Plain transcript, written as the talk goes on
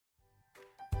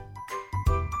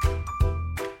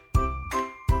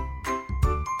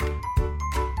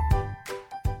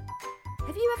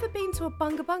you ever been to a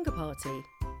Bunga Bunga party?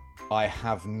 I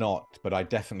have not, but I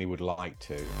definitely would like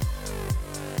to.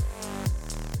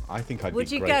 I think I'd Would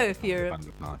be you great go at if you're? a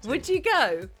Bunga party. Would you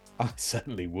go? I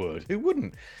certainly would. Who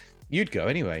wouldn't? You'd go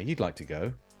anyway. You'd like to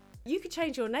go. You could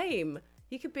change your name.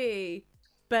 You could be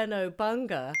Benno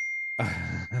Bunga.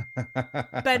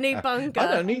 Benny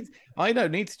Bunga. I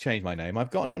don't need to change my name.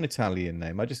 I've got an Italian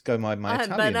name. I just go my I'm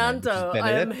Italian Bernardo. name,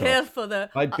 I am here for the.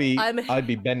 I'd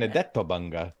be Benedetto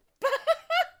Bunga.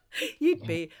 You'd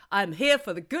be. I'm here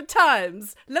for the good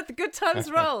times. Let the good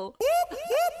times roll.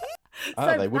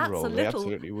 Oh, they would that's roll. a They little-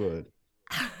 absolutely would.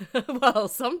 Well,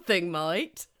 something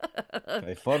might.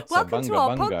 Forza Welcome to Bunga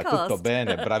our Bunga, podcast. tutto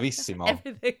bene,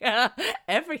 bravissimo.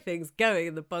 Everything's going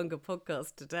in the Bunga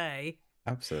podcast today.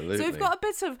 Absolutely. So we've got a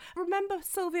bit of. Remember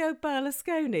Silvio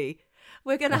Berlusconi?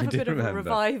 We're going to have a do bit of a remember.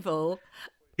 revival.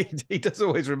 He does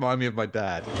always remind me of my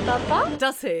dad.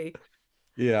 Does he?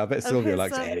 Yeah, I bet Silvio his,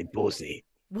 likes any pussy.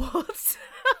 What?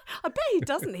 I bet he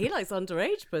doesn't. He likes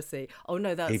underage pussy. Oh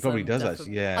no, that's He probably does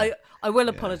definitely- actually, yeah. I will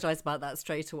apologise about that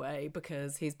straight away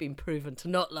because he's been proven to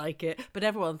not like it, but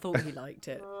everyone thought he liked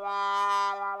it.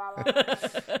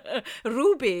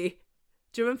 Ruby.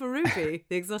 Do you remember Ruby,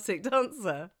 the exotic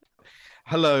dancer?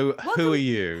 Hello, who are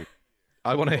you?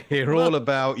 I want to hear all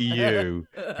about you.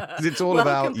 'Cause it's all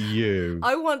about Welcome. you.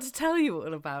 I want to tell you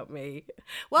all about me.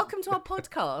 Welcome to our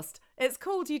podcast. It's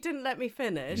called You Didn't Let Me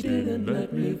Finish.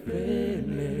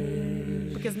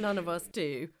 Because none of us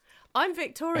do. I'm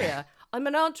Victoria. I'm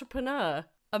an entrepreneur,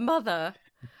 a mother,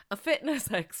 a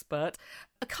fitness expert,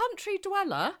 a country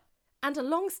dweller, and a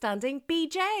long-standing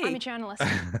BJ. I'm a journalist.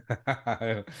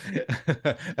 Are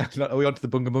we on to the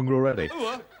Bunga Bunga already?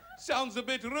 Sounds a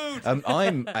bit rude. I'm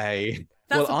a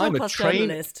That's a I'm a podcast train.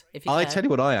 journalist, if you I care. tell you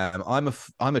what I am.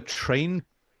 I'm a train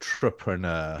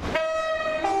entrepreneur.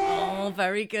 Oh,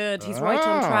 very good. He's right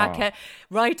on track.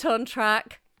 Right on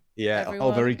track. Yeah. Everyone.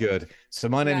 Oh, very good. So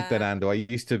my name is Yeah. Benando. I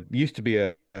used to be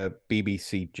a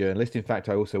BBC journalist. In fact,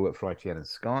 I also worked for ITN and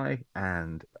Sky,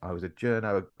 and I was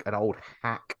an old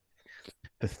hack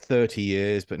for 30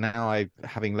 years. But now,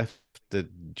 having left the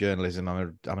journalism,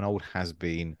 I'm an old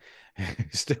has-been who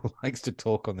still likes to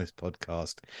talk on this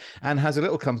podcast and has a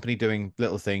little company doing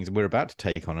little things. We're about to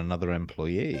take on another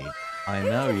employee. I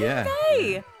know, yeah.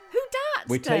 Hey, who dat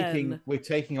We're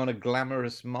taking on a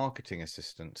glamorous marketing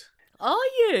assistant. Are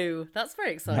you? That's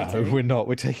very exciting. No, we're not.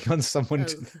 We're taking on someone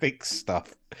to Oh. fix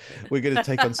stuff. We're going to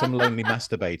take on some lonely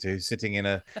masturbator who's sitting in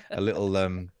a little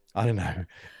I don't know,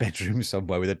 bedroom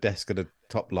somewhere with a desk and a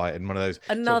top light and one of those sort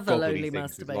of Another goggly lonely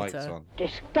things with lights masturbator. on.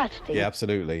 Disgusting. Yeah,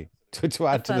 absolutely. To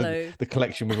add to fellow- the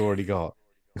collection we've already got.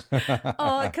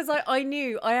 Oh, because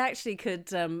I actually could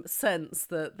sense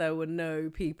that there were no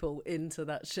people into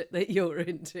that shit that you're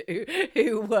into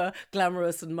who were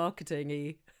glamorous and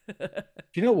marketing-y. Do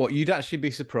you know what? You'd actually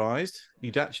be surprised.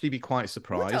 You'd actually be quite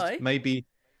surprised. I? Maybe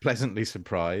pleasantly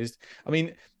surprised. I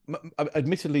mean,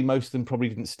 admittedly, most of them probably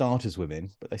didn't start as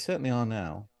women, but they certainly are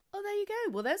now. Oh, there you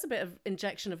go. Well, there's a bit of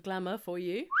injection of glamour for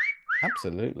you.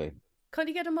 Absolutely. Can't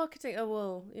you get a marketing? Oh,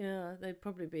 well, yeah, they'd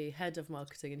probably be head of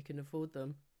marketing and you can afford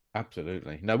them.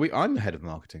 Absolutely. No, I'm the head of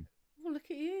marketing. Oh, look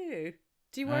at you.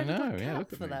 Do you wear I a little know, yeah, cap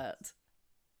look at for me. that?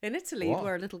 In Italy, What? you'd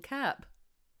wear a little cap,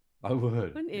 I would.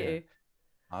 wouldn't yeah. you?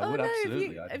 I Oh, would no,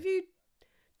 absolutely. have you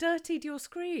dirtied your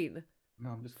screen?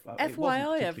 No, I'm just. it wasn't FYI,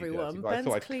 particularly everyone, dirty, but I Ben's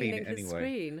thought I'd clean cleaning it his anyway.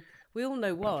 screen. We all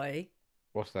know why.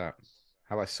 What's that?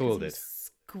 Have I soiled it?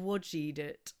 Squodgied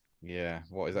it. Yeah.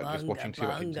 What is that? Just watching too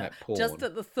much Bunga. internet porn. Just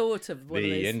at the thought of one of The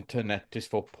those. internet is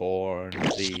for porn.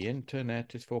 The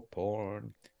internet is for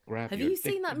porn. Grab Have your you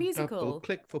seen dick that and musical? double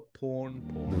click for porn.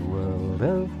 The Porn. world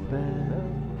of Ben.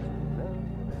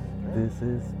 This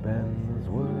is Ben's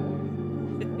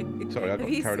world. Sorry, I got Have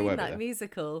you carried seen away that with that.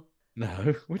 musical? No,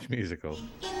 which musical?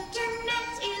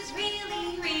 Internet is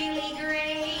really, really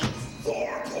great.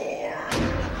 For porn.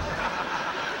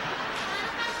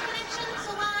 Connection,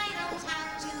 so I don't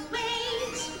have to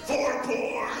wait. For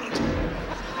porn.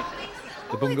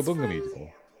 The Bunga it's Bunga from- musical.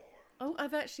 Oh,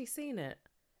 I've actually seen it.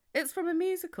 It's from a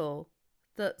musical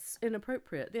that's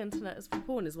inappropriate. The Internet is for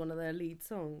Porn is one of their lead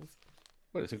songs.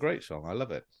 Well, it's a great song. I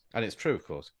love it, and it's true, of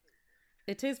course.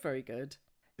 It is very good.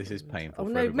 This is painful. Oh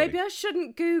for no, everybody. maybe I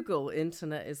shouldn't Google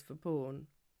Internet is for Porn.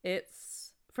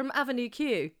 It's from Avenue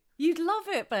Q. You'd love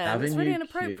it, Ben. It's really Avenue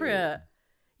inappropriate.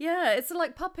 Yeah, it's a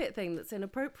like puppet thing that's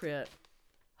inappropriate.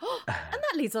 And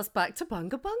that leads us back to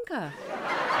Bunga Bunga.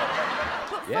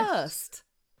 But Yes. first,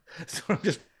 So I'm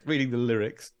just reading the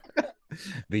lyrics.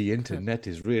 The internet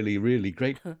is really, really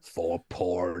great for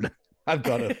porn. I've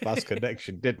got a fast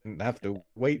connection. Didn't have to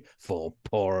wait for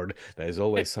porn. There's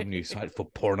always some new site for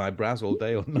porn. I browse all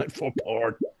day, all night for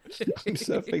porn. I'm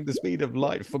surfing the speed of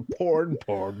light for porn.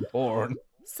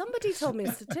 Somebody told me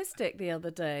a statistic the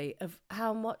other day of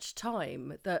how much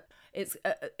time that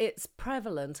it's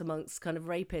prevalent amongst kind of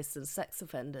rapists and sex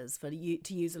offenders for you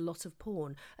to use a lot of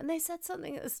porn, and they said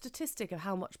a statistic of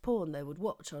how much porn they would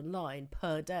watch online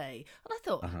per day. And I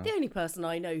thought the only person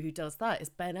I know who does that is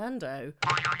Ben Ando.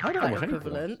 I don't watch any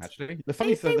porn, actually. The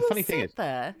funny They will thing sit is,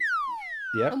 there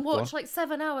yeah, and go on. watch like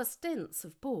 7-hour stints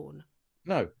of porn.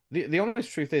 No, the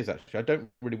honest truth is actually I don't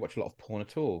really watch a lot of porn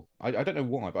at all. I don't know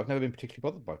why, but I've never been particularly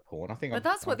bothered by porn. I think, But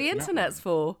that's what the internet's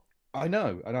for. I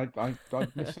know, and I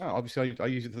miss out. Obviously, I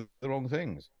use it for the wrong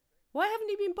things. Why haven't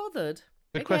you been bothered?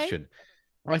 Good question.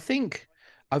 I think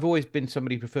I've always been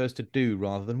somebody who prefers to do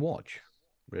rather than watch.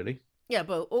 Really? Yeah,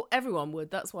 but everyone would.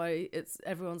 That's why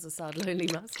everyone's a sad, lonely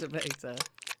masturbator.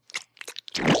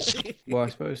 Well, I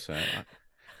suppose so.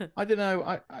 I don't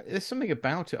know. There's something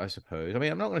about it, I suppose. I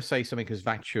mean, I'm not going to say something as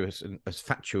fatuous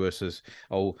as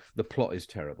the plot is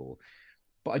terrible,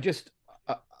 but I just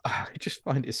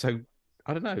find it so.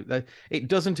 I don't know. It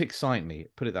doesn't excite me.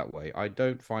 Put it that way. I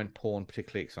don't find porn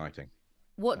particularly exciting.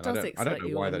 What does excite you? I don't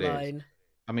know why that is.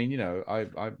 I mean,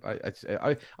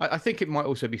 I think it might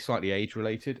also be slightly age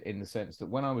related in the sense that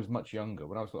when I was much younger,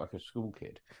 when I was like a school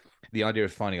kid, the idea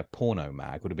of finding a porno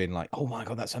mag would have been like, oh my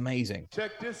God, that's amazing.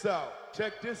 Check this out.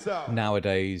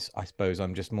 Nowadays, I suppose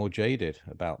I'm just more jaded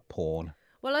about porn.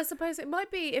 Well, I suppose it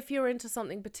might be if you're into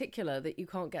something particular that you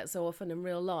can't get so often in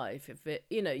real life. If it,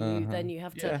 then you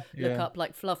have to look up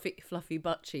like fluffy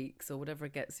butt cheeks or whatever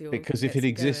it gets you. Because if it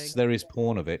exists, there is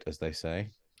porn of it, as they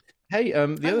say. Hey,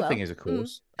 the other thing is, of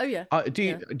course. Oh yeah. Do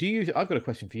you? I've got a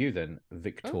question for you then,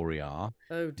 Victoria.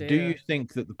 Oh dear. Do you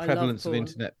think that the prevalence of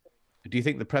internet? Do you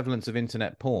think the prevalence of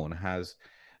internet porn has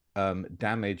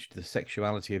damaged the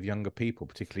sexuality of younger people,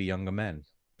 particularly younger men?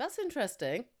 That's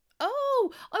interesting.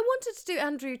 Oh, I wanted to do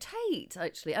Andrew Tate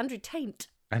actually. Andrew Tate.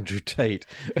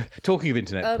 Talking of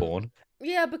internet porn.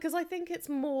 Yeah, because I think it's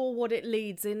more what it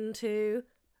leads into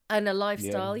and a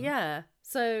lifestyle. Yeah.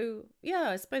 So, yeah,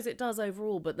 I suppose it does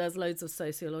overall, but there's loads of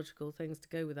sociological things to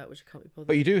go with that, which I can't be bothered.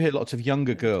 But you do hear lots of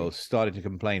younger girls starting to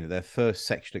complain that their first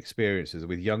sexual experiences are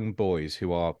with young boys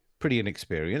who are pretty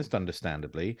inexperienced,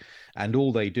 understandably, and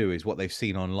all they do is what they've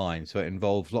seen online. So it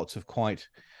involves lots of quite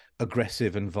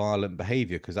aggressive and violent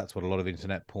behaviour, because that's what a lot of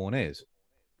internet porn is.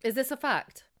 Is this a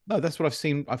fact? No, that's what I've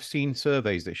seen. I've seen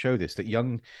surveys that show this, that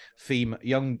young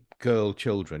girl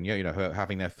children, who are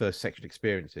having their first sexual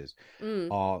experiences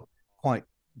are quite,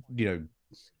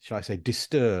 shall I say,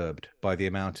 disturbed by the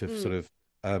amount of sort of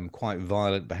quite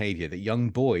violent behaviour that young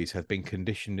boys have been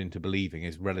conditioned into believing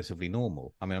is relatively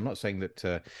normal. I mean, I'm not saying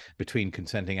that between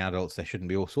consenting adults there shouldn't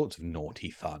be all sorts of naughty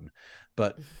fun,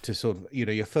 but to sort of,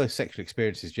 your first sexual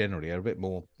experiences generally are a bit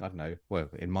more, I don't know, well,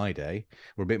 in my day,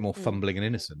 were a bit more fumbling and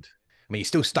innocent. I mean, you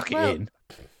still stuck it in.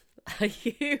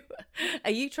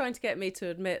 Are you trying to get me to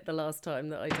admit the last time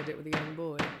that I did it with a young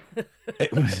boy?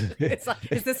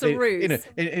 Is this a ruse?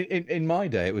 In my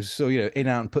day, it was so, in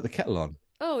out and put the kettle on.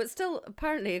 Oh, it's still,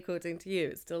 apparently, according to you,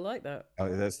 it's still like that. Oh,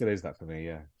 that still is that for me,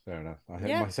 yeah. Fair enough.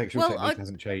 My sexual technique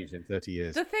hasn't changed in 30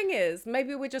 years. The thing is,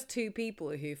 maybe we're just two people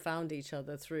who found each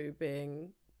other through being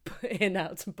in,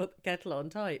 out, and put the kettle on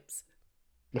types.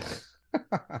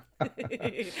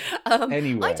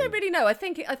 Anyway. I don't really know. I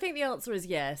think the answer is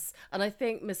yes, and I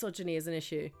think misogyny is an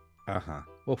issue.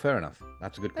 Well, fair enough.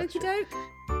 That's a good question. Okie doke.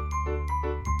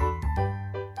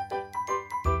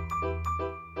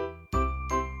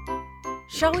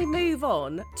 Shall we move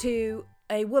on to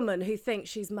a woman who thinks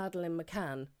she's Madeleine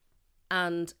McCann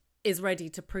and is ready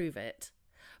to prove it?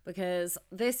 Because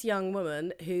this young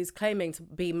woman who's claiming to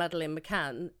be Madeleine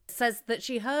McCann says that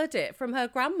she heard it from her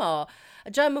grandma,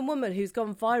 a German woman who's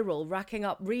gone viral, racking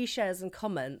up reshares and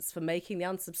comments for making the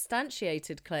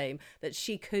unsubstantiated claim that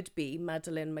she could be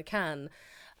Madeleine McCann.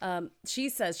 She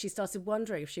says she started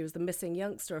wondering if she was the missing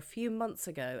youngster a few months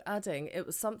ago, adding, "It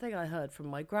was something I heard from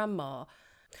my grandma."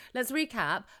 Let's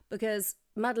recap, because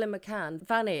Madeleine McCann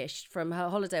vanished from her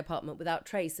holiday apartment without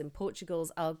trace in Portugal's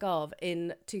Algarve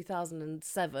in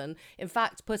 2007, in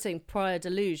fact putting Praia da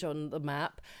Luz on the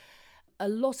map. A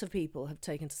lot of people have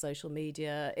taken to social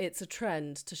media. It's a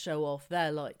trend to show off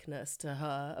their likeness to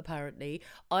her, apparently.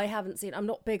 I'm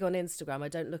not big on Instagram, I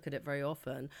don't look at it very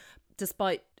often.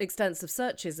 Despite extensive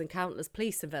searches and countless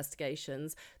police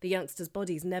investigations, the youngster's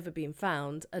body's never been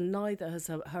found, and neither has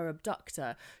her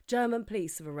abductor. German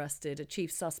police have arrested a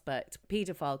chief suspect,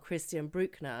 paedophile Christian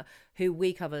Bruckner, who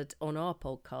we covered on our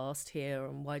podcast here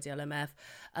on YDLMF,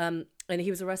 and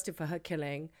he was arrested for her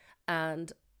killing,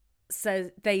 and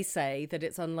they say that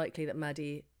it's unlikely that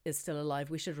Maddie is still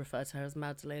alive. We should refer to her as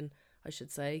Madeleine, I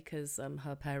should say, because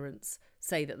her parents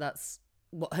say that that's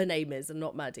what her name is and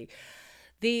not Maddie.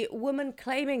 The woman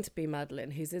claiming to be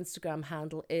Madeleine, whose Instagram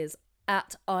handle is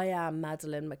at I am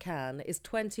Madeleine McCann, is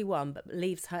 21 but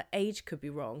believes her age could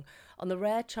be wrong. On the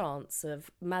rare chance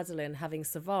of Madeleine having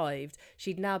survived,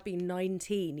 she'd now be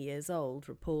 19 years old,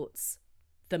 reports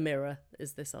The Mirror,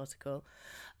 is this article.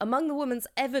 Among the woman's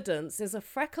evidence is a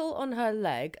freckle on her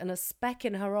leg and a speck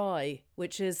in her eye,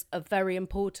 which is a very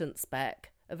important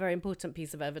speck, a very important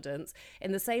piece of evidence,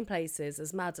 in the same places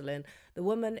as Madeleine. The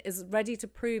woman is ready to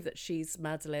prove that she's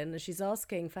Madeleine and she's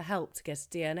asking for help to get a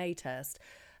DNA test.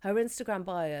 Her Instagram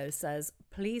bio says,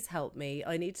 "Please help me.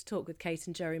 I need to talk with Kate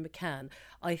and Jerry McCann.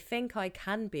 I think I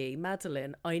can be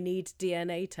Madeleine. I need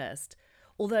DNA test."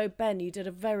 Although, Ben, you did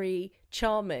a very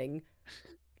charming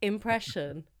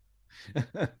impression.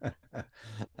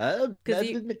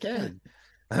 Madeleine McCann.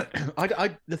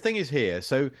 The thing is here,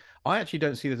 so I actually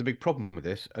don't see there's a big problem with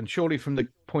this, and surely from the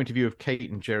point of view of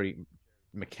Kate and Jerry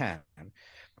McCann,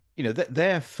 you know,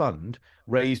 their fund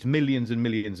raised millions and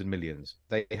millions and millions.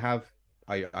 They have,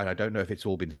 I don't know if it's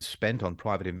all been spent on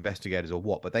private investigators or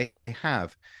what, but they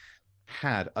have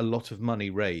had a lot of money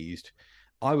raised.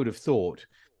 I would have thought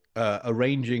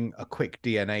arranging a quick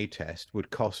DNA test would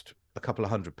cost a couple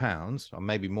of £100 or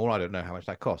maybe more. I don't know how much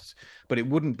that costs, but it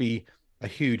wouldn't be a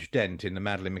huge dent in the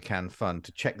Madeleine McCann fund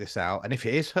to check this out. And if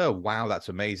it is her, wow, that's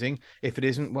amazing. If it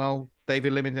isn't, well, they've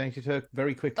eliminated her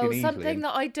very quickly and easily. Something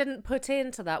that I didn't put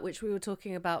into that, which we were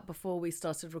talking about before we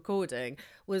started recording,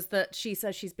 was that she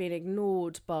says she's been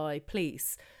ignored by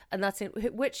police. And that's in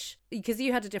which, because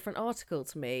you had a different article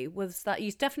to me, was that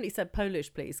you definitely said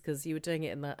Polish police because you were doing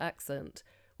it in that accent.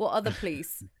 What other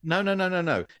police? No.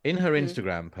 In her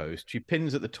Instagram post, she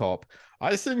pins at the top,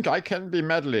 "I think I can be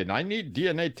Madeleine. I need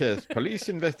DNA test. Police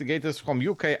investigators from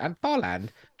UK and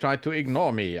Poland try to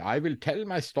ignore me. I will tell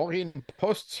my story in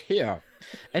posts here."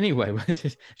 Anyway,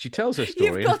 she tells her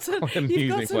story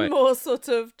You've gotten more sort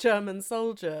of German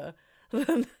soldier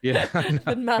than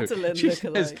Madeleine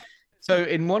lookalike. So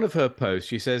in one of her posts,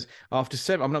 she says, after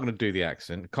several, I'm not going to do the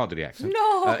accent, can't do the accent.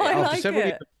 No, I like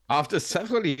it. After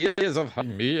several years of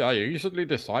hunting me, I recently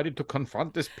decided to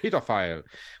confront this pedophile,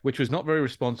 which was not very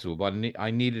responsible, but I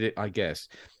needed it, I guess.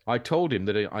 I told him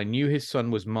that I knew his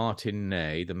son was Martin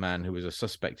Ney, the man who was a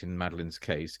suspect in Madeleine's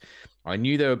case. I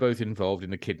knew they were both involved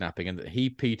in the kidnapping and that he,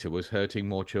 Peter, was hurting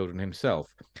more children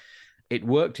himself. It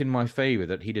worked in my favor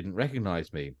that he didn't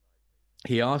recognize me.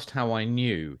 He asked how I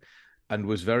knew and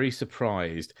was very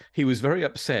surprised. He was very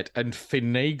upset and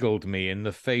finagled me in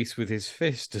the face with his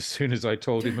fist as soon as I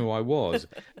told him who I was.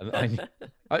 And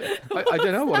I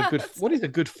don't know what is a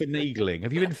good finagling.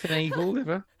 Have you been finagled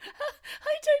ever?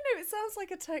 I don't know. It sounds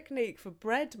like a technique for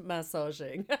bread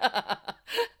massaging.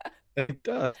 It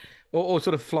does. Or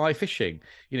sort of fly fishing.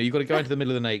 You know, you've got to go into the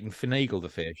middle of the night and finagle the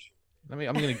fish. I'm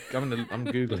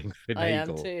googling finagle. I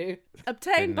am too.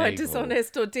 Obtained by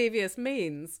dishonest or devious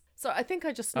means. So I think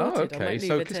I just snorted. Oh, okay.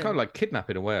 So it's kind of like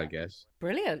kidnapping away, I guess.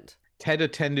 Brilliant. Ted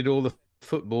attended all the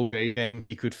football games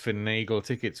he could finagle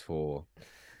tickets for.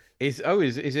 Is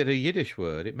it a Yiddish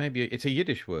word? It's a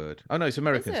Yiddish word. Oh no, it's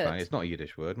American slang. It's not a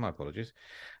Yiddish word. My apologies.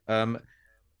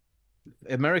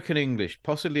 American English,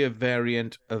 possibly a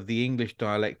variant of the English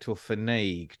dialectal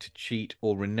finag, to cheat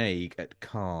or renege at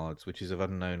cards, which is of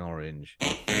unknown orange.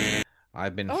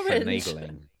 I've been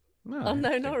finagling. Oh,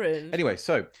 unknown orange. Anyway,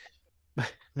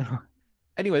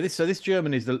 this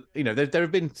German is there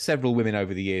have been several women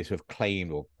over the years who have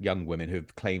claimed, or young women who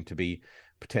have claimed to be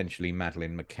potentially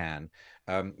Madeleine McCann.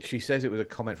 She says it was a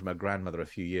comment from her grandmother a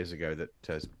few years ago that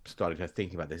started her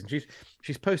thinking about this. And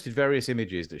she's posted various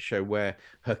images that show where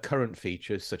her current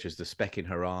features, such as the speck in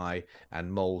her eye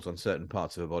and moles on certain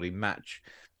parts of her body, match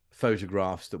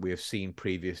photographs that we have seen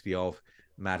previously of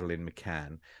Madeleine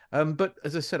McCann. But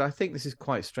as I said, I think this is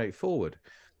quite straightforward.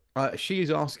 She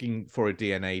is asking for a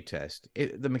DNA test.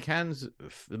 The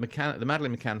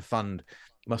Madeleine McCann Fund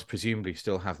must presumably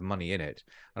still have money in it.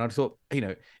 And I thought,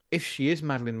 if she is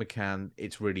Madeleine McCann,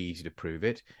 it's really easy to prove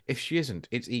it. If she isn't,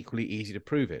 it's equally easy to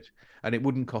prove it. And it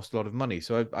wouldn't cost a lot of money.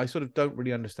 So I sort of don't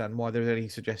really understand why there's any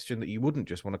suggestion that you wouldn't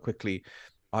just want to quickly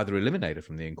either eliminate her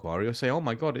from the inquiry or say, oh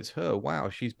my God, it's her. Wow,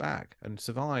 she's back and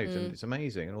survived and it's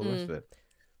amazing and all the rest of it.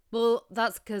 Well,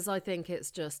 that's because I think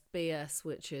it's just BS,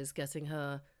 which is getting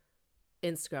her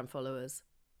Instagram followers.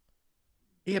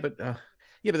 Yeah, but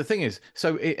the thing is,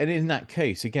 and in that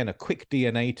case, again, a quick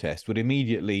DNA test would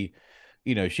immediately,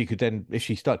 she could then, if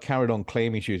she carried on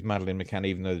claiming she was Madeleine McCann,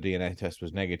 even though the DNA test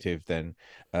was negative, then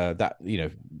that,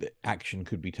 action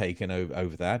could be taken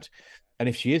over that. And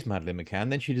if she is Madeleine McCann,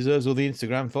 then she deserves all the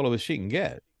Instagram followers she can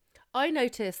get. I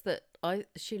noticed that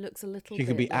she looks a little bit. She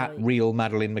could be at real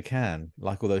Madeleine McCann,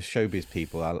 like all those showbiz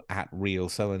people are at real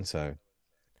so-and-so.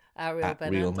 At Real At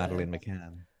Benando. Real Madeline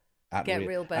McCann. At Get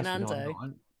Real Actually, no, Benando.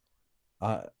 I'm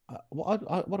not.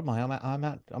 What am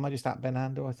I? Am I just at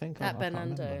Benando? I think. At I can't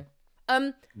Benando.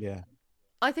 remember. Yeah.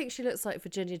 I think she looks like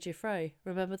Virginia Giuffre.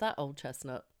 Remember that old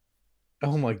chestnut?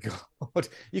 Oh my God!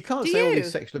 You can't Do say all you?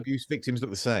 these sexual abuse victims look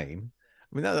the same.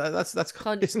 I mean, that's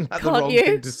Can't- isn't that the can't wrong you?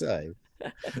 thing to say?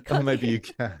 Or Can't maybe you? you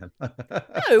can.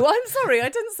 No, I'm sorry, I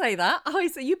didn't say that. I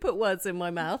said you put words in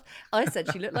my mouth. I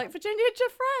said she looked like Virginia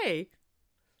Giuffre.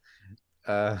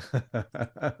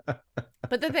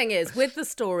 But the thing is, with the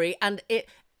story, and it,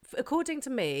 according to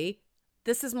me,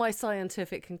 this is my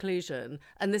scientific conclusion,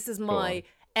 and this is my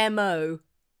MO,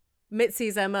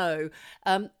 Mitzi's MO.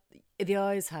 The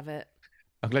eyes have it.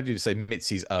 I'm glad you did say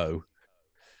Mitzi's O.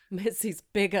 Mitzi's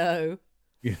big O.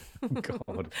 Yeah,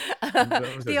 God.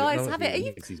 The eyes have it. Are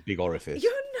you? Mitzi's big orifice.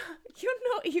 You're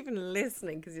not even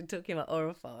listening because you're talking about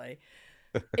Orify.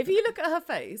 If you look at her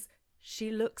face,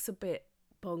 she looks a bit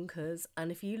bonkers,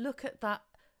 and if you look at that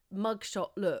mugshot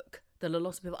look that a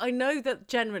lot of people, I know that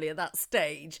generally at that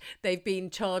stage they've been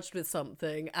charged with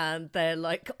something and they're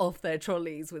like off their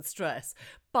trolleys with stress,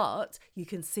 but you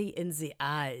can see in the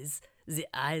eyes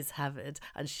have it,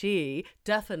 and she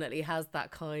definitely has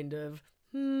that kind of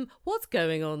what's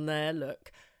going on there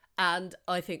look, and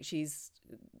I think she's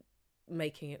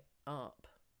making it up.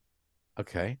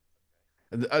 Okay.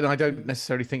 And I don't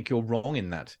necessarily think you're wrong in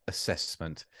that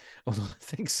assessment. Although I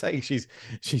think saying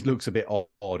she looks a bit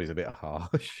odd is a bit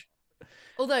harsh.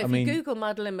 Although if I mean- you Google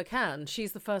Madeleine McCann,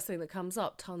 she's the first thing that comes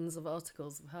up. Tons of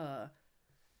articles of her.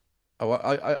 Oh,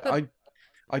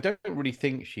 I don't really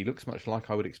think she looks much like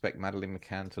I would expect Madeleine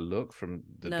McCann to look from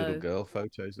the No. little girl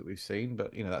photos that we've seen.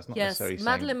 But that's not Yes, necessarily saying.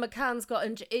 Madeleine McCann's got,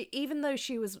 even though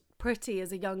she was pretty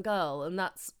as a young girl, and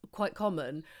that's quite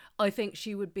common, I think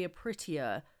she would be a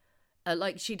prettier,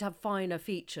 like she'd have finer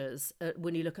features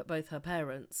when you look at both her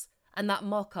parents. And that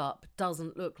mock-up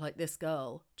doesn't look like this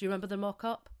girl. Do you remember the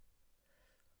mock-up?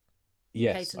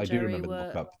 Yes, Kate and I do Jerry remember the were-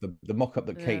 mock-up. The mock-up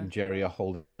that Kate Yeah. and Jerry are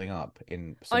holding up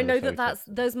in. Some I of the know that photos.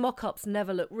 those mock-ups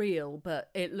never look real, but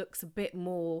it looks a bit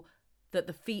more that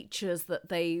the features that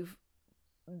they've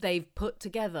put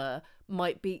together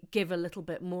might give a little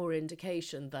bit more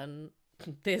indication than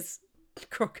this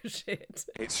crock of shit.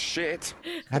 It's shit.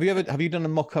 Have you done a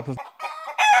mock-up of to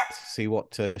see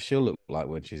what she'll look like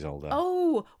when she's older?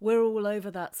 Oh, we're all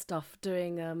over that stuff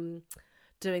doing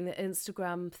the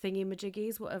Instagram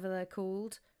thingy-majiggies, whatever they're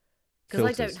called. Because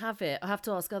I Filters. don't have it. I have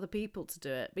to ask other people to do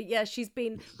it. But yeah,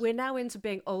 we're now into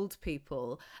being old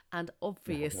people. And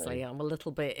obviously I'm a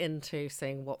little bit into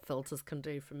seeing what filters can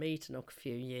do for me to knock a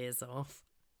few years off.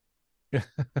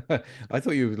 I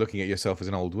thought you were looking at yourself as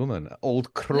an old woman,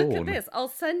 old crone. Look at this. I'll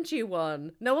send you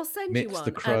one. No, I'll send you Mitz one.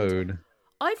 the And crone.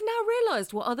 I've now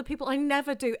realised what other people... I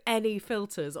never do any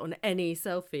filters on any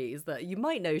selfies that you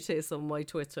might notice on my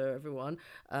Twitter, everyone.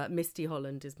 Misty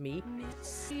Holland is me.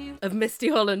 Of Misty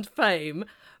Holland fame.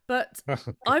 But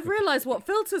I've realised what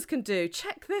filters can do.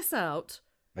 Check this out.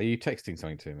 Are you texting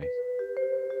something to me?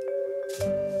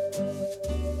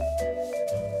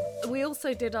 We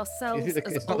also did ourselves as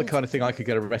It's not the kind of thing I could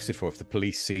get arrested for if the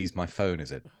police seized my phone,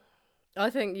 is it? I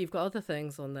think you've got other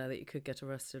things on there that you could get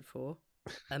arrested for.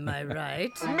 Am I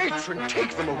right? Matron,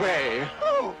 take them away.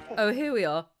 Oh, here we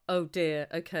are. Oh dear.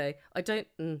 Okay. I don't...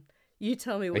 You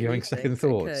tell me what Are you having think. second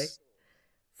thoughts? Okay.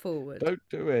 Forward. Don't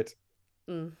do it.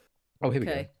 Mm. Oh, here we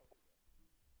go. Okay.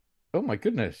 Oh my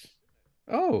goodness.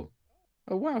 Oh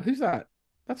wow. Who's that?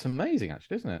 That's amazing,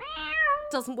 actually, isn't it?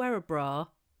 Doesn't wear a bra.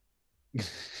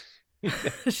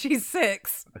 She's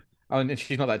 6. Oh, and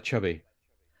she's not that chubby.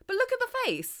 But look at the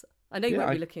face. I know you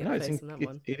won't be looking at no, the face on that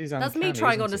one. It is That's me uncanny,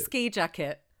 trying on a isn't it? ski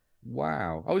jacket.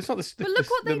 Wow. Oh, it's not But look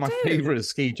what they my do. favourite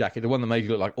ski jacket, the one that made you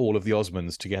look like all of the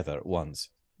Osmonds together at once.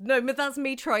 No, but that's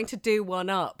me trying to do one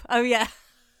up. Oh, yeah.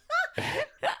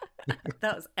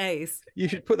 That was ace. You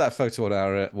should put that photo on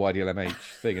our YDLMH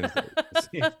thing and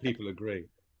see if people agree.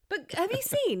 But have you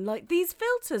seen, like, these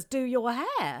filters do your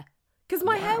hair? Because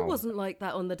my hair Wow. wasn't like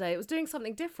that on the day. It was doing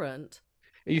something different.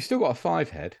 You've still got a 5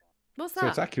 head, What's so that?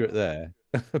 it's accurate there.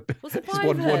 What's a It's 5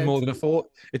 one head? more than a 4.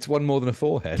 It's one more than a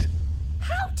 4 head.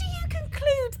 How do you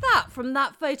conclude that from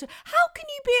that photo? How can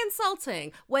you be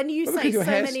insulting when you Well, say because your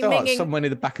so hair many starts minging... somewhere near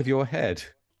the back of your head.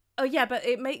 Oh, yeah, but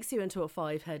it makes you into a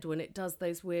 5 head when it does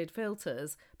those weird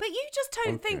filters. But you just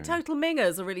don't think Okay. total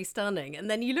mingers are really stunning. And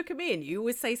then you look at me and you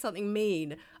always say something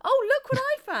mean. Oh, look what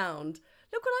I found.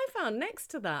 Look what I found next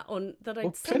to that that I'd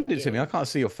Well, sent send it to you. me. I can't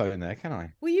see your phone there, can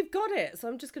I? Well, you've got it, so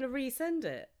I'm just going to resend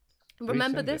it.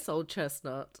 Remember Resend this it. old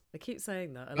chestnut? I keep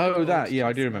saying that. I like Oh, old that. Yeah,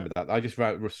 I do chestnut. remember that. I just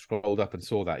scrolled up and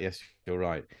saw that. Yes, you're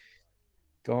right.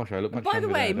 Gosh, I look much By the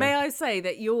younger way, there, may don't I say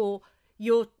that your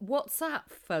your WhatsApp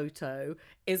photo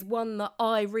is one that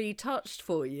I retouched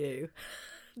for you.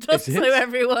 Just Is so it?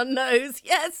 everyone knows.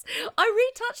 Yes, I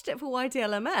retouched it for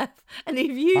YDLMF and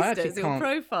you've used it actually as your can't-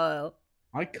 profile.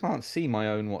 I can't see my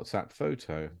own WhatsApp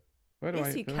photo. Where do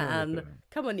Yes, you where do I look can. at it?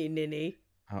 Come on, you ninny.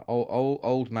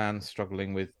 Old man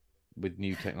struggling with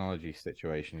new technology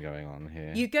situation going on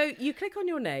here. You click on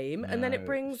your name and then it No,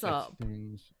 brings up.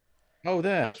 settings. Oh,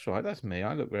 there. That's right. That's me.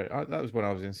 I look very. That was when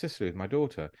I was in Sicily with my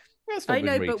daughter. That's not I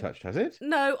know, been but- retouched, has it?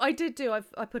 No, I did do.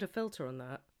 I put a filter on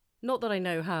that. Not that I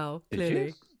know how, Did clearly.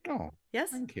 you? Oh, Yes?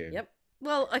 thank you. Yep.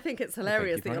 Well, I think it's thank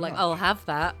hilarious you that you're very like, much. I'll have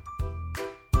that.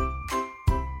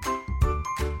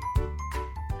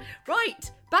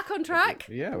 Right, back on track.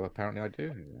 Yeah, well, apparently I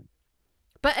do.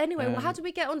 But anyway, well, how Um, did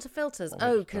we get onto filters? What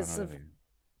Oh, was because that of other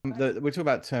thing? We're talking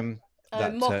about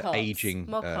that mock-ups. aging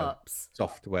Mock-ups.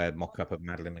 software mock-up of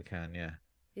Madeleine McCann. Yeah.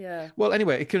 Yeah. Well,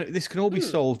 anyway, this can all be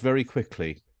solved very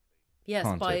quickly. Yes,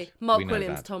 Can't by it? Mark We know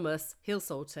Williams that. Thomas. He'll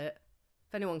sort it.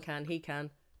 If anyone can, he can.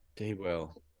 He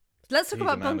will. Let's talk He's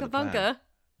a about man Bunga with a plan. Bunga.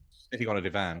 Sitting on a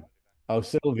divan. Oh,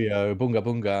 Silvio, Bunga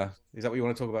Bunga. Is that what you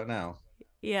want to talk about now?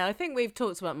 Yeah, I think we've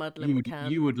talked about Madeleine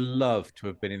McCann. You would love to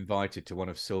have been invited to one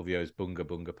of Silvio's Bunga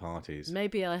Bunga parties.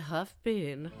 Maybe I have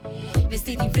been.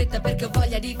 Vestiti in fretta perché ho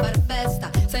voglia di far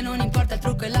festa. Se non importa il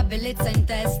trucco e la bellezza in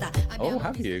testa. Oh,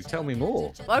 have you? Tell me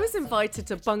more. I was invited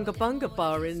to Bunga Bunga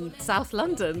Bar in South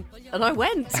London, and I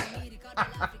went.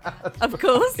 Of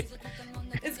course.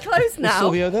 It's closed Was now.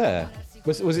 Silvio there?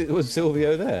 Was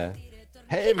Silvio there?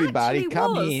 Hey, everybody, Actually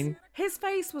come was. in. His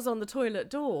face was on the toilet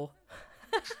door.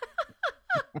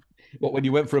 What, when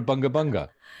you went for a Bunga Bunga?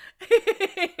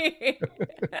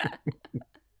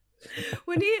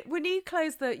 when you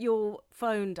close your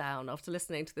phone down after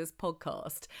listening to this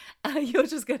podcast, you're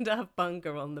just going to have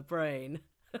bunga on the brain.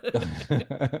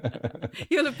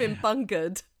 You'll have been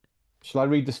bungered. Shall I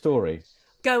read the story?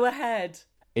 Go ahead.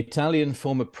 Italian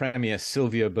former Premier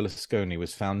Silvio Berlusconi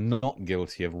was found not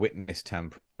guilty of witness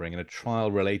tampering in a trial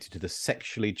related to the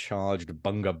sexually charged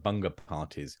Bunga Bunga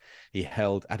parties he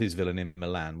held at his villa in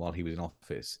Milan while he was in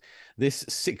office. This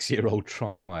 6-year-old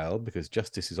trial, because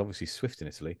justice is obviously swift in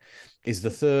Italy, is the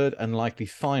third and likely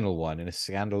final one in a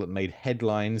scandal that made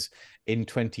headlines in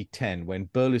 2010 when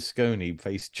Berlusconi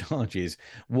faced charges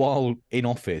while in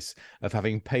office of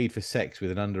having paid for sex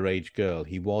with an underage girl.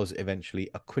 He was eventually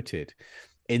acquitted.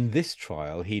 In this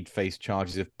trial, he'd faced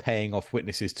charges of paying off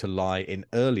witnesses to lie in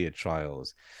earlier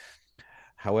trials.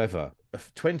 However,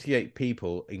 28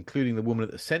 people, including the woman at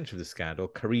the centre of the scandal,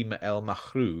 Karima El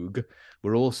Mahroug,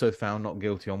 were also found not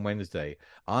guilty on Wednesday.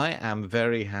 I am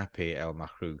very happy, El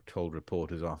Mahroug told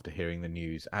reporters after hearing the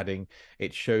news, adding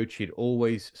it showed she'd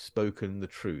always spoken the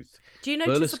truth. Do you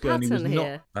notice a pattern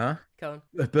here? Huh? Go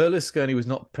on. Berlusconi was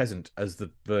not present as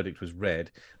the verdict was read,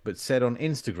 but said on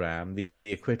Instagram the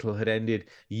acquittal had ended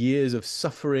years of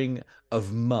suffering,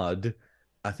 of mud.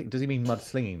 I think, does he mean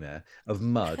mudslinging there? Of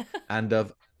mud and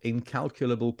of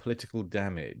incalculable political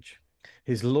damage.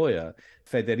 His lawyer,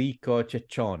 Federico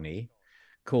Ceccioni,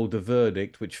 called the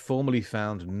verdict, which formally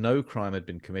found no crime had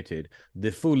been committed,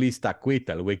 the fullest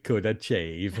acquittal we could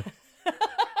achieve.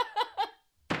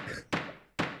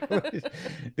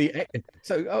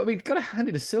 So I mean, got to hand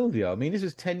it to Silvio. I mean, this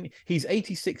was 10. He's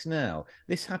 86 now.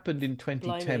 This happened in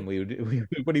 2010.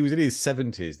 When he was in his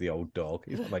 70s. The old dog.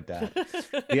 He's like my dad.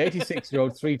 The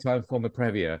 86-year-old three-time former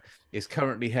premier is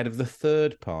currently head of the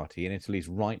third party in Italy's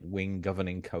right-wing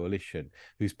governing coalition,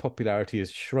 whose popularity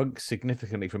has shrunk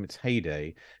significantly from its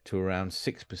heyday to around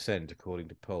 6%, according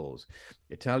to polls.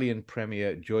 Italian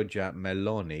Premier Giorgia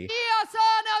Meloni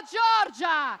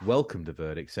welcomed the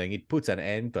verdict, saying it puts an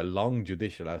end to a long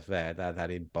judicial affair that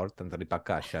had important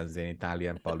repercussions in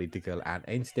Italian political and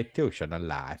institutional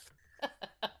life.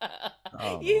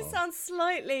 You sound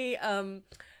slightly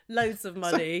loads of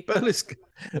money.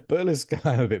 Berlusconi,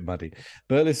 I'm a bit muddy.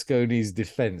 Berlusconi's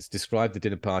defense described the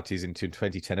dinner parties in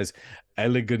 2010 as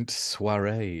elegant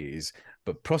soirees,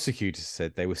 but prosecutors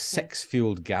said they were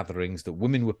sex-fueled gatherings that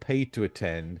women were paid to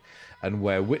attend and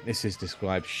where witnesses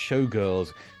described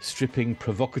showgirls stripping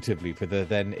provocatively for the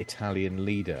then Italian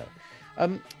leader.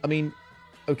 El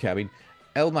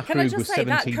Mahroug Can I was just say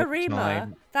that 17 at the Karima,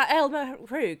 time. that El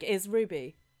Mahroug is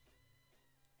Ruby.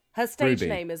 Her stage Ruby.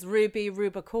 name is Ruby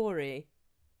Rubacori.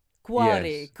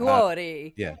 Cuori, Yes,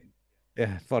 Cuori.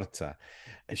 Yeah, Forza.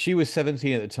 She was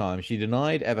 17 at the time. She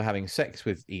denied ever having sex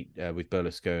with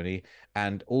Berlusconi,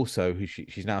 and also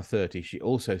she's now 30. She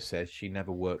also says she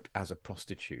never worked as a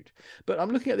prostitute. But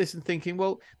I'm looking at this and thinking,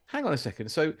 well, hang on a second.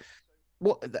 So,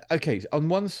 what? Okay, on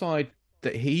one side,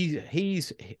 that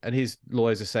he's and his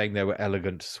lawyers are saying there were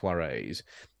elegant soirees.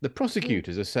 The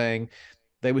prosecutors are saying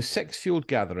They were sex-fueled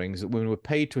gatherings that women were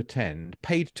paid to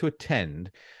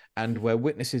attend, and where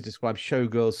witnesses described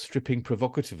showgirls stripping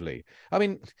provocatively. I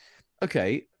mean,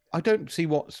 okay, I don't see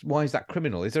why is that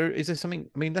criminal? Is there something?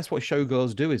 I mean, that's what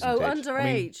showgirls do, isn't it? Underage. I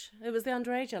mean, It was the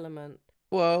underage element.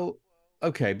 well,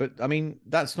 okay, but I mean,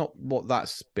 that's not what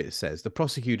that bit says. The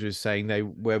prosecutor is saying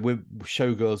where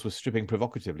showgirls were stripping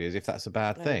provocatively, as if that's a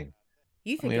bad thing.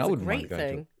 You think I it's a wouldn't mind great going to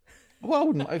thing? Well, I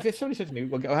wouldn't. If somebody said to me,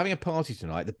 "We're having a party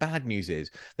tonight," the bad news is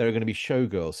there are going to be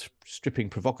showgirls stripping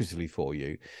provocatively for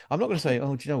you. I'm not going to say,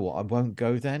 "Oh, do you know what? I won't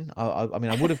go then." I mean,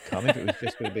 I would have come if it was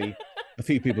just going to be a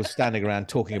few people standing around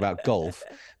talking about golf,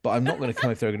 but I'm not going to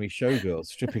come if there are going to be showgirls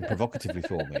stripping provocatively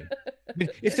for me. I mean,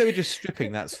 if they were just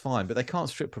stripping, that's fine, but they can't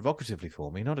strip provocatively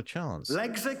for me. Not a chance.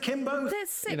 Legs akimbo.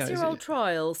 This 6-year-old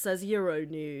trial, says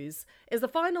Euronews, is the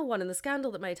final one in the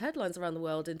scandal that made headlines around the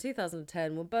world in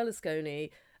 2010 when Berlusconi,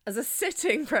 as a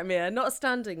sitting premier, not a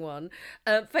standing one,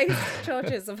 faced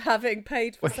charges of having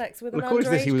paid for sex with an According to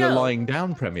this, underage he was girl. a lying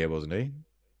down premier, wasn't he?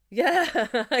 Yeah,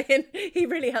 he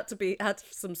really had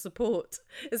some support,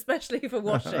 especially for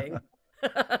washing.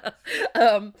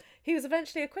 He was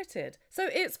eventually acquitted. So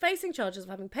it's facing charges of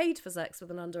having paid for sex with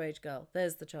an underage girl.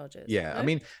 There's the charges. Yeah, no? I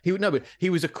mean, but he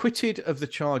was acquitted of the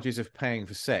charges of paying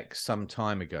for sex some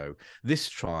time ago. This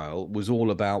trial was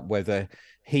all about whether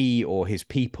he or his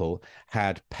people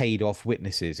had paid off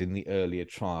witnesses in the earlier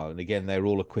trial, and again, they're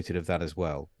all acquitted of that as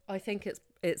well. I think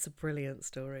it's a brilliant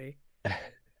story.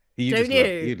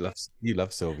 You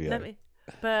love Sylvia.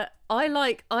 But I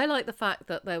like the fact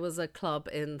that there was a club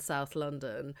in South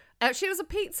London. Actually, it was a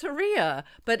pizzeria,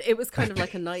 but it was kind of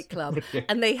like a nightclub.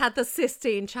 And they had the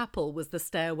Sistine Chapel was the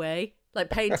stairway, like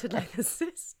painted like the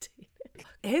Sistine.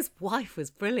 His wife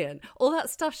was brilliant. All that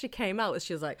stuff she came out with,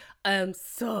 she was like, I am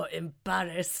so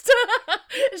embarrassed.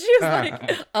 She was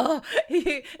like,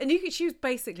 she was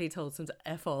basically told him to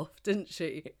F off, didn't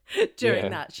she? During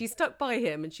that. She stuck by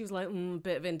him and she was like, a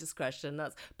bit of indiscretion.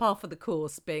 That's par for the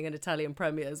course, being an Italian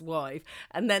premier's wife.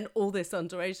 And then all this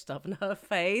underage stuff and her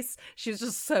face, she was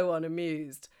just so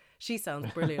unamused. She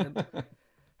sounds brilliant.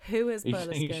 Who is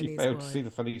Berlusconi's She failed wife? to see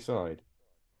the funny side.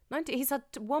 He's had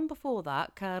one before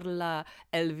that, Carla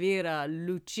Elvira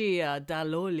Lucia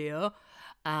Dall'Olio,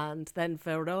 and then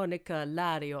Veronica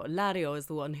Lario. Lario is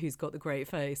the one who's got the great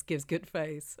face, gives good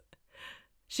face.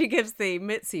 She gives the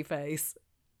Mitzi face.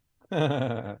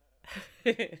 So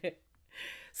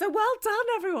well done,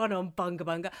 everyone, on Bunga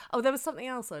Bunga. Oh, there was something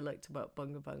else I liked about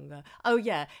Bunga Bunga. Oh,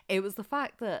 yeah, it was the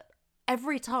fact that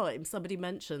every time somebody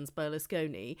mentions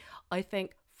Berlusconi, I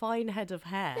think fine head of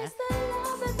hair.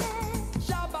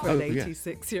 For an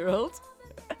 86-year-old.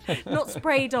 Not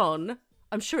sprayed on.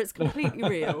 I'm sure it's completely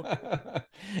real.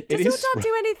 Does your dad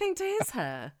do anything to his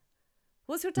hair?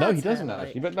 What's your dad's No, he doesn't hair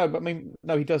actually. like? But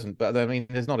no, he doesn't. But I mean,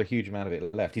 there's not a huge amount of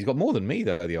it left. He's got more than me,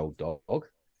 though, the old dog.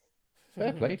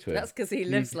 Fair play to him. That's because he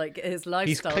lives like his lifestyle.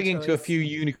 He's clinging to a choice. few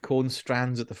unicorn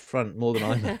strands at the front more than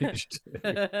I managed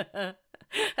to.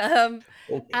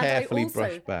 Or carefully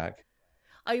brushed back.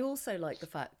 I also like the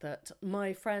fact that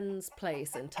my friend's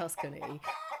place in Tuscany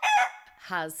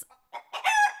has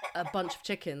a bunch of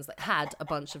chickens, had a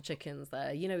bunch of chickens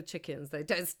there. You know, chickens,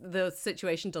 the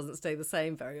situation doesn't stay the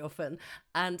same very often.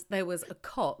 And there was a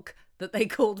cock that they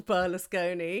called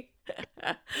Berlusconi.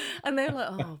 And they were like,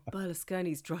 oh,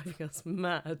 Berlusconi's driving us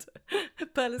mad.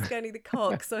 Berlusconi the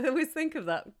cock. So I always think of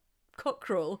that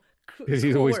cockerel. Because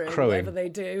he's always crowing. Whatever they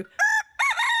do.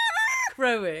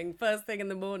 Crowing first thing in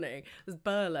the morning. There's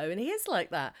Burlo, and he is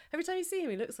like that. Every time you see him,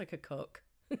 he looks like a cock.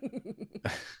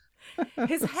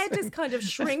 His head is kind of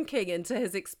shrinking into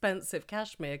his expensive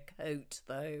cashmere coat,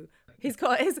 though. He's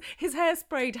got his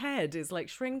hair-sprayed head is like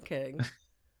shrinking.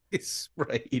 It's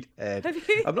sprayed head. Have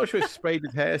you- I'm not sure it's sprayed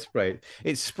with hairspray.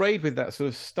 It's sprayed with that sort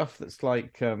of stuff that's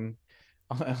like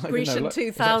I don't know, Grecian like,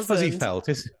 2000. fuzzy felt.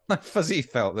 It's like fuzzy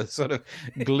felt that sort of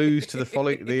glues to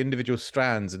the individual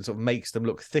strands and sort of makes them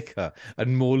look thicker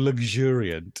and more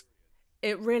luxuriant.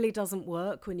 It really doesn't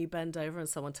work when you bend over and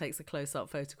someone takes a close-up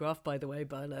photograph, by the way,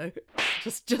 Burlo.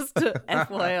 Just to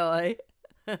FYI.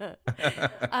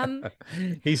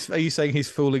 Are you saying he's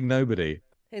fooling nobody?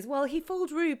 Well, he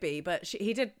fooled Ruby, but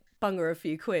he did bung her a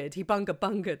few quid. He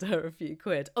bunga-bungaed her a few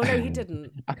quid. Oh, no, he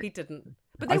didn't. He didn't.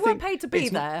 But they I weren't think paid to be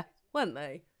it's there, weren't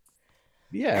they?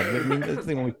 Yeah, I mean, there's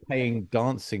nothing wrong with paying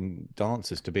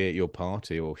dancers to be at your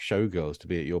party or showgirls to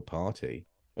be at your party.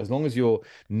 As long as you're,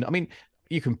 I mean,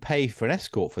 you can pay for an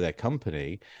escort for their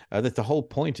company. That the whole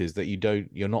point is that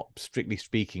you're not strictly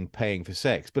speaking paying for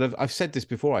sex. But I've said this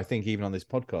before, I think, even on this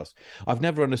podcast. I've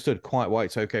never understood quite why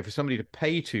it's okay for somebody to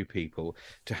pay two people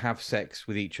to have sex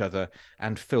with each other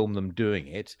and film them doing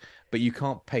it, but you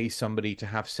can't pay somebody to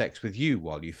have sex with you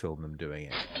while you film them doing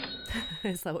it.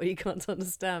 Is that what you can't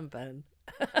understand, Ben?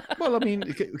 Well, I mean,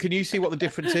 can you see what the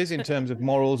difference is in terms of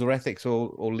morals or ethics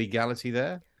or legality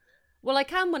there? Well, I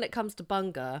can when it comes to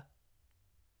Bunga.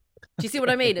 Do you see what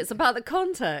I mean? It's about the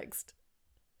context.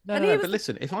 No, And no, he but was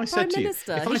listen, if I Prime said to you,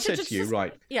 Minister. if He I should said to you, just-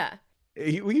 right, Yeah.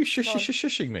 were you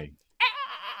shushing me?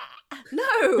 No,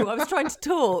 I was trying to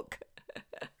talk.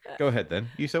 Go ahead then.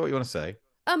 You say what you want to say.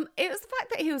 It was the fact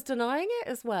that he was denying it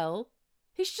as well.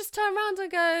 He should just turn around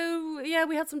and go, yeah,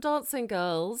 we had some dancing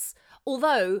girls.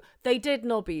 Although they did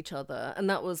knob each other, and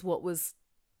that was what was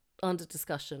under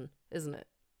discussion, isn't it?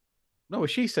 No, well,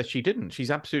 she said she didn't. She's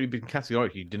absolutely been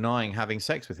categorically denying having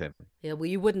sex with him. Yeah, well,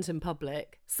 you wouldn't in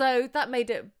public. So that made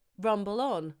it bungle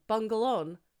on.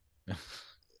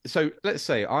 So let's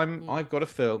say I've got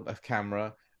a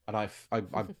camera, and I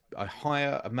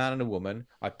hire a man and a woman.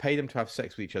 I pay them to have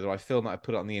sex with each other. I film it, I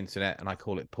put it on the internet, and I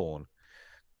call it porn.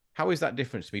 How is that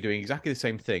different to me doing exactly the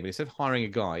same thing? But instead of hiring a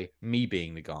guy, me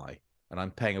being the guy, and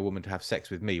I'm paying a woman to have sex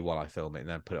with me while I film it and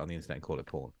then put it on the internet and call it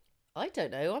porn. I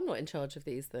don't know. I'm not in charge of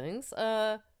these things.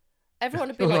 Everyone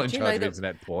would be You're like, not do in you charge know of that...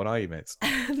 internet porn, are you, Mitz?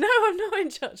 No, I'm not in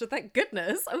charge. Thank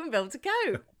goodness, I wouldn't be able to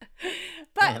go.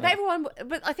 But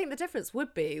But I think the difference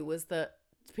was that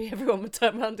everyone would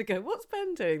turn around and go, "What's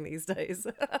Ben doing these days?"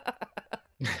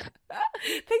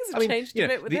 Things have changed a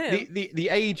bit with him. The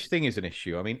age thing is an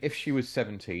issue. I mean, if she was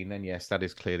 17, then yes, that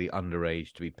is clearly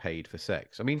underage to be paid for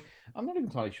sex. I mean, I'm not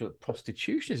entirely sure that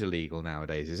prostitution is illegal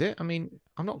nowadays, is it? I mean,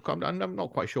 I'm not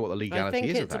quite sure what the legality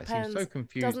is of that. It seems so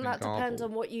confused. Doesn't that depend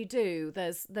on what you do?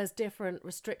 There's different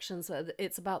restrictions.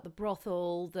 It's about the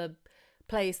brothel, the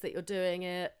place that you're doing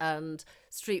it, and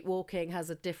street walking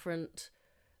has a different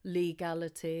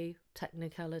legality,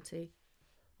 technicality.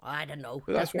 I don't know.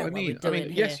 But that's what I mean.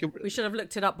 Yes, we should have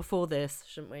looked it up before this,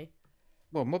 shouldn't we?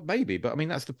 Well, maybe, but I mean,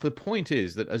 that's the point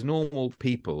is that as normal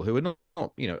people who are not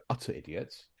utter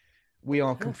idiots, we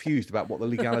are confused about what the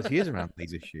legality is around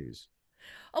these issues.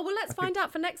 Oh, well, let's find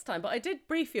out for next time. But I did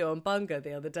brief you on Bunga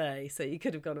the other day, so you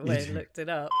could have gone away and looked it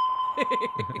up.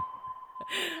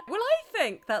 Well, I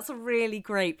think that's a really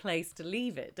great place to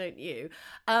leave it, don't you?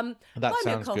 That buy me a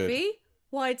sounds coffee,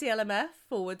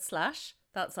 ydlmf/.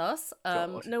 That's us.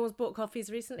 No one's bought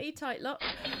coffees recently, tight lot.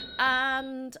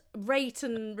 And rate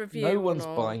and review. No one's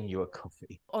buying you a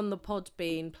coffee. On the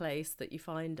Podbean place that you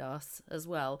find us as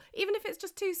well. Even if it's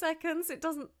just 2 seconds, it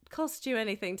doesn't cost you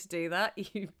anything to do that,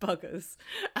 you buggers.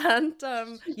 And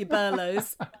you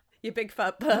burlos, you big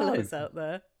fat burlos out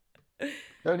there.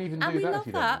 Don't even do that. And we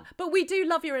love that. But we do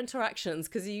love your interactions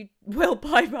because you will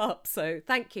pipe up. So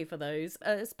thank you for those,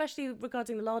 especially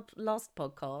regarding the last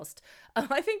podcast.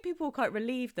 I think people were quite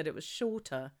relieved that it was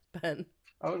shorter, Ben.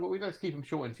 Oh, well, we let's keep them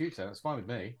short in future. That's fine with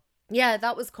me. Yeah,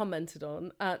 that was commented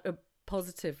on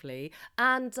positively.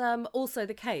 And also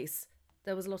the case.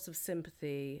 There was a lot of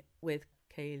sympathy with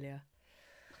Kaelia.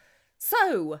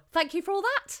 So thank you for all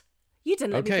that. You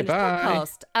didn't let me finish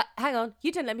podcast. Hang on.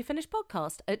 You didn't let me finish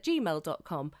podcast at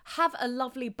gmail.com. Have a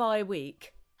lovely bye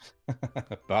week.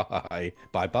 Bye.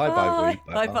 Bye. Bye. Bye.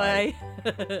 Bye.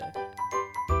 Bye.